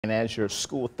And as your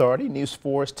school authority, News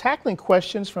 4 is tackling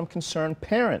questions from concerned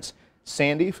parents.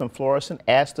 Sandy from Florissant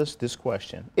asked us this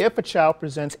question. If a child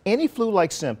presents any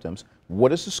flu-like symptoms,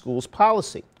 what is the school's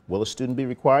policy? Will a student be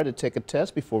required to take a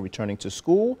test before returning to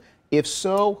school? If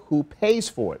so, who pays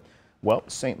for it? Well,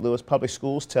 St. Louis Public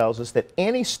Schools tells us that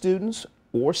any students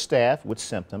or staff with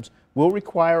symptoms will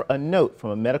require a note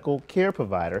from a medical care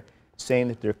provider saying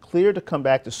that they're clear to come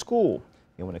back to school.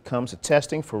 And when it comes to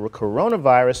testing for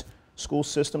coronavirus, school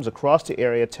systems across the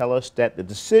area tell us that the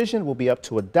decision will be up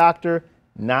to a doctor,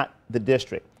 not the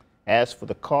district. As for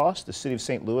the cost, the city of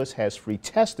St. Louis has free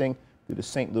testing through the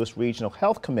St. Louis Regional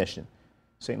Health Commission.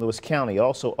 St. Louis County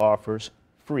also offers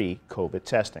free COVID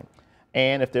testing.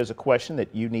 And if there's a question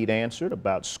that you need answered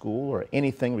about school or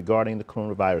anything regarding the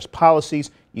coronavirus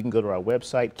policies, you can go to our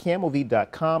website,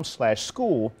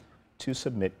 KMOV.com/school to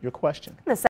submit your question.